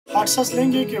Hot sauce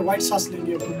लेंगे कि white sauce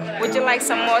लेंगे? Would you like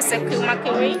some more sakuma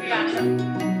curry?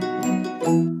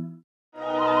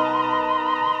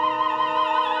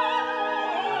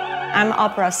 I'm an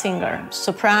opera singer,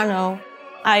 soprano.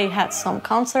 I had some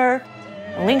concert,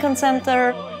 Lincoln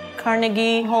Center,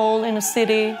 Carnegie Hall in the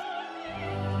city.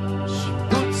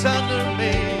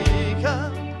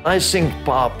 I sing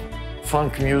pop,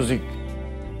 funk music.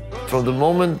 From the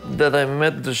moment that I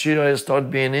met Deshira, I started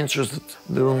being interested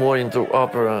a little more into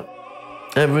opera.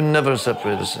 And we never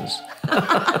separated since.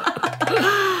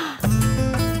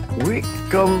 We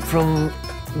come from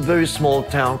a very small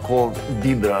town called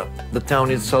Dibra. The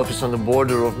town itself is on the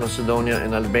border of Macedonia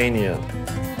and Albania.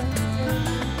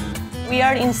 We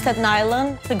are in Staten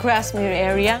Island, the Grasmere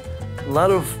area. A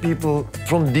lot of people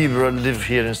from Dibra live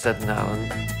here in Staten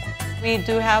Island. We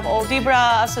do have all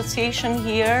Dibra Association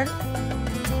here.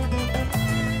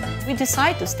 We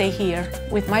decided to stay here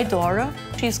with my daughter.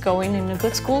 She's going in a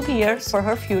good school here for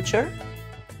her future.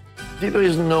 Dibra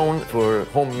is known for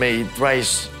homemade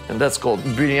rice, and that's called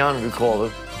biryani, we call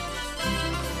it.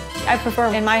 I prefer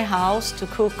in my house to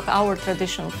cook our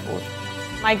traditional food.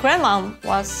 My grandma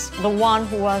was the one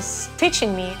who was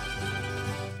teaching me.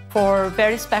 For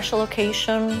very special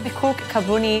occasion, we cook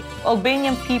Kabuni.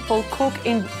 Albanian people cook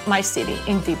in my city,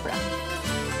 in Dibra.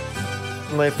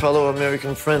 My fellow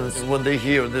American friends, when they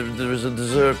hear there is a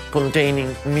dessert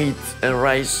containing meat and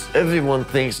rice, everyone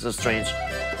thinks it's strange.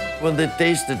 When they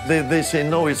taste it, they say,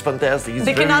 no, it's fantastic. It's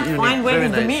they very cannot unique, find where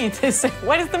is nice. the meat. They say,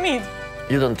 what is the meat?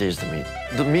 You don't taste the meat.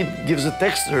 The meat gives a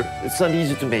texture. It's not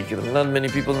easy to make it. Not many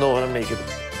people know how to make it.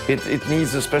 It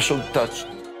needs a special touch.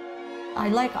 I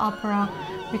like opera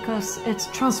because it's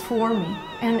transforming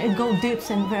and it goes deep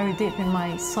and very deep in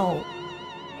my soul.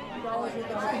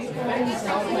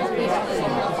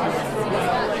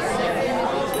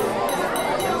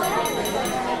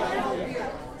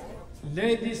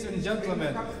 Ladies and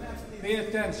gentlemen, pay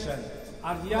attention.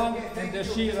 Arian and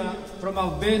Deshira from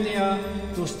Albania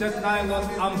to Staten Island,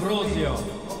 Ambrosio.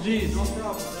 Please.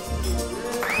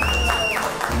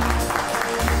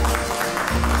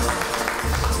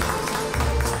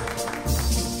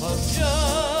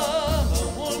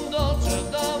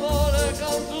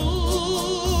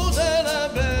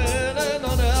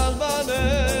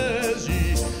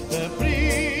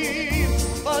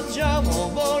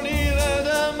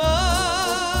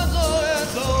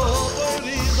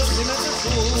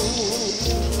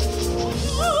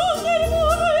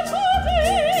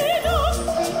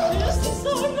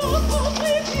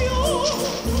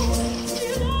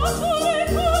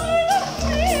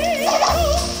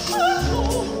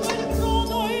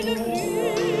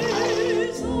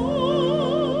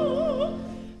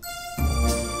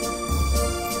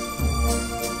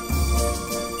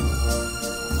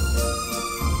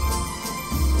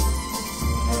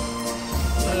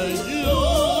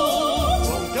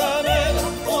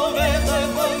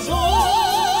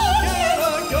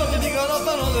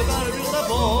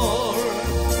 Por